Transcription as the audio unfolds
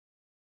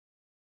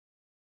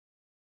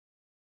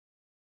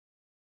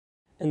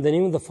In the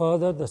name of the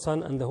Father, the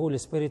Son, and the Holy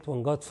Spirit,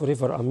 one God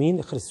forever.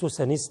 Amen. Christos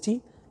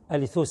Anisti,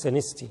 Alithos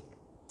Anisti.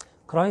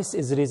 Christ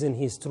is risen,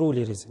 He is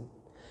truly risen.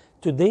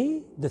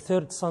 Today, the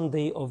third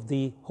Sunday of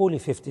the Holy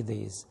 50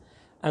 Days,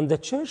 and the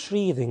church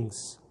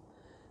readings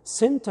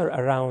center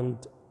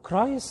around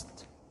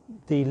Christ,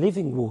 the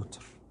living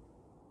water.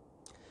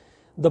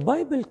 The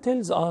Bible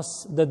tells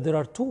us that there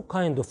are two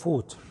kinds of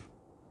water,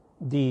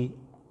 the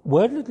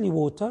worldly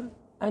water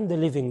and the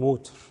living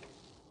water.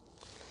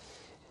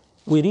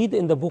 We read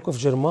in the book of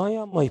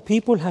Jeremiah, "My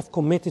people have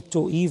committed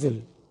to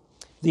evil.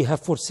 They have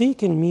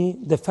forsaken me,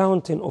 the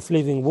fountain of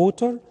living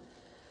water,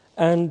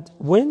 and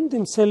went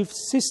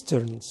themselves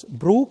cisterns,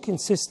 broken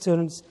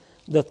cisterns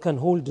that can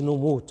hold no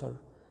water."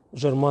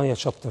 Jeremiah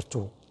chapter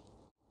 2.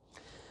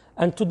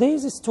 And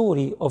today's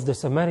story of the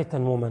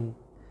Samaritan woman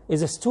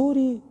is a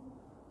story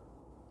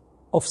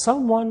of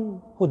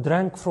someone who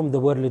drank from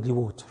the worldly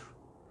water.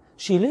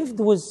 She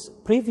lived with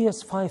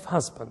previous 5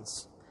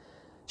 husbands.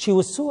 She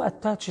was so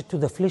attached to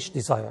the flesh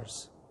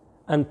desires,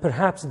 and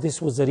perhaps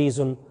this was the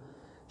reason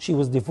she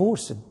was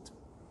divorced.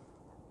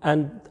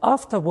 And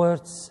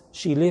afterwards,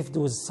 she lived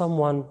with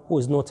someone who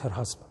is not her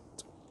husband.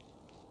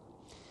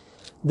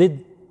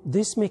 Did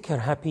this make her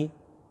happy?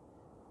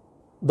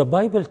 The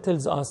Bible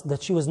tells us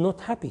that she was not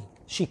happy.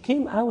 She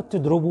came out to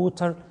draw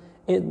water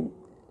in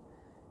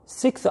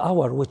 6th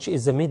hour, which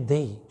is the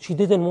midday. She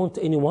didn't want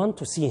anyone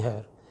to see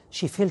her.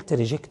 She felt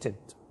rejected.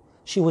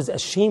 She was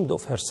ashamed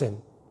of her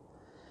sin.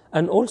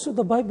 And also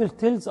the Bible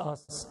tells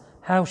us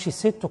how she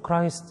said to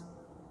Christ,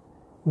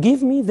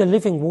 "Give me the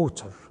living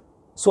water,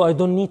 so I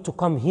don't need to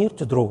come here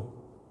to draw."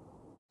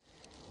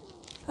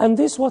 And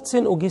this is what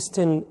St.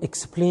 Augustine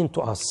explained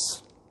to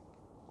us.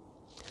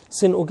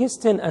 St.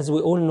 Augustine, as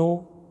we all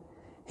know,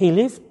 he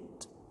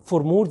lived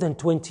for more than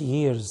 20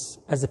 years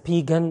as a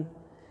pagan,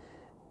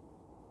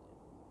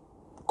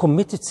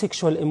 committed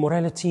sexual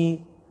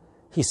immorality,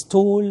 he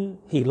stole,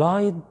 he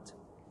lied,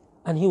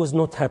 and he was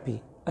not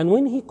happy. And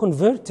when he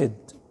converted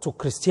to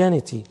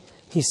Christianity,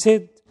 he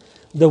said,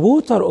 "The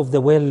water of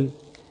the well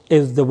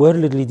is the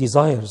worldly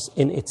desires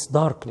in its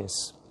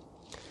darkness,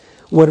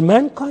 where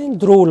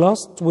mankind draw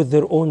lust with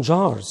their own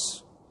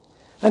jars."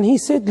 And he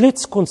said,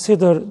 "Let's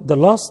consider the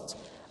lust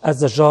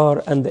as a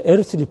jar and the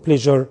earthly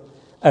pleasure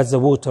as the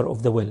water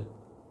of the well."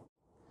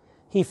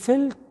 He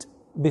felt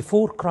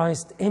before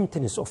Christ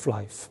emptiness of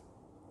life.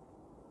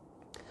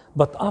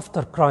 But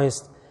after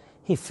Christ,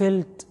 he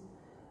felt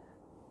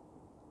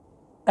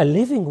a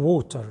living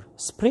water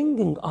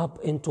springing up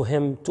into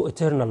him to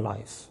eternal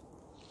life.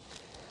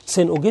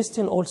 St.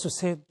 Augustine also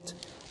said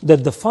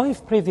that the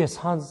 5 previous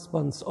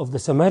husbands of the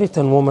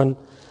Samaritan woman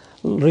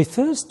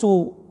refers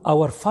to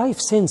our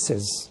 5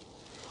 senses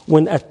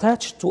when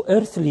attached to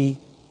earthly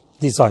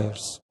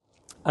desires.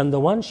 And the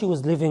one she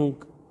was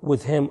living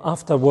with him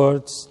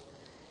afterwards,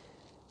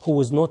 who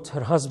was not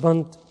her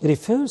husband,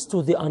 refers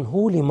to the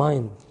unholy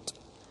mind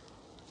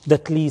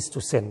that leads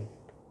to sin.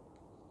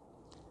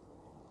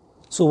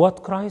 So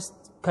what Christ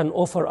can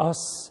offer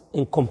us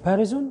in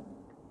comparison?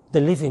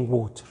 The living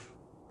water.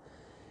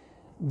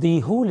 The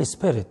Holy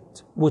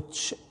Spirit,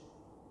 which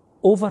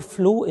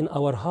overflow in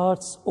our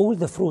hearts all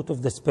the fruit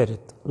of the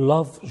Spirit,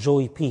 love,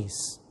 joy,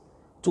 peace,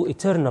 to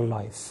eternal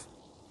life.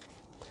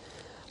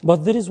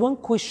 But there is one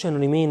question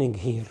remaining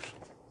here.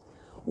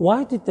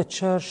 Why did the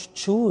church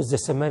choose the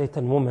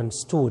Samaritan woman's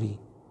story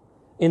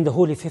in the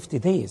Holy 50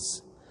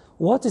 Days?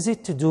 What is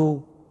it to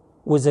do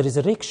with the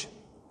resurrection?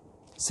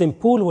 St.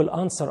 Paul will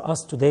answer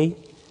us today.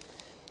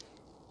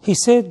 He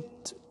said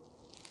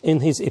in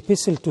his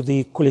epistle to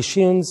the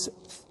Colossians,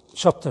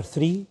 chapter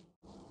 3,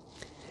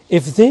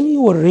 "If then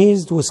you were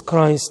raised with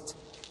Christ,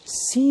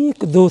 seek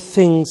those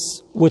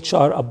things which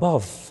are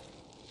above,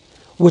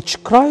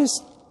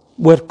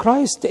 where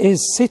Christ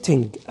is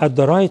sitting at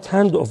the right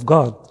hand of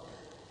God.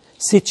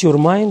 Set your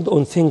mind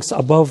on things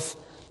above,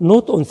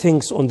 not on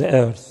things on the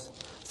earth.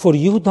 For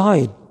you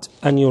died,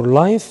 and your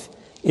life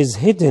is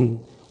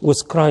hidden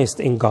with Christ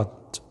in God."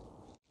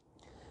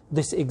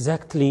 This is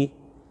exactly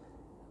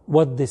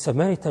what the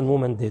Samaritan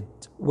woman did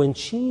when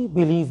she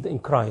believed in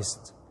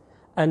Christ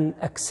and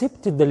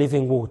accepted the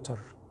living water.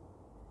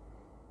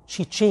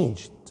 She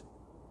changed.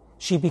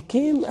 She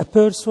became a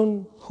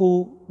person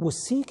who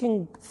was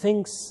seeking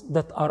things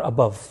that are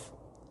above.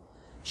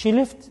 She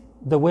left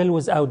the well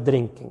without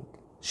drinking.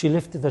 She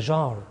left the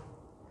jar.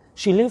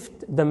 She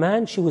left the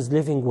man she was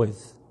living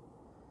with.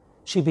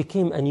 She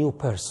became a new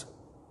person.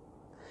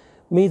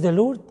 May the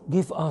Lord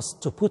give us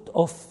to put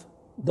off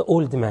the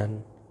old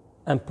man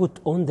and put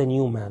on the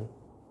new man.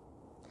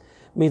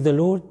 May the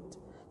Lord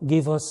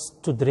give us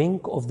to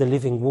drink of the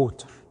living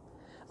water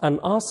and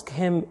ask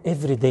Him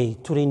every day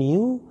to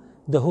renew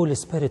the Holy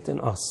Spirit in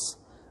us.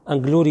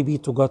 And glory be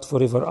to God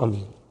forever.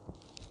 Amen.